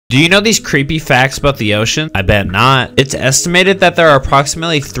Do you know these creepy facts about the ocean? I bet not. It's estimated that there are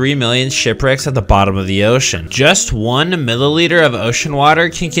approximately 3 million shipwrecks at the bottom of the ocean. Just 1 milliliter of ocean water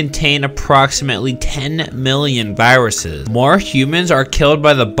can contain approximately 10 million viruses. More humans are killed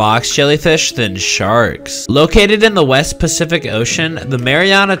by the box jellyfish than sharks. Located in the West Pacific Ocean, the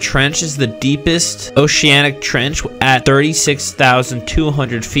Mariana Trench is the deepest oceanic trench at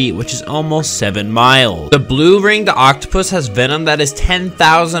 36,200 feet, which is almost 7 miles. The blue-ringed octopus has venom that is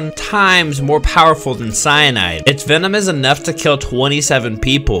 10,000 times more powerful than cyanide. Its venom is enough to kill 27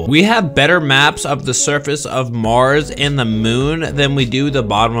 people. We have better maps of the surface of Mars and the moon than we do the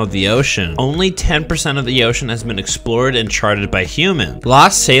bottom of the ocean. Only 10% of the ocean has been explored and charted by humans.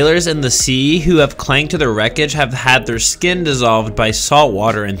 Lost sailors in the sea who have clung to the wreckage have had their skin dissolved by salt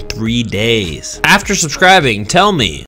water in 3 days. After subscribing, tell me,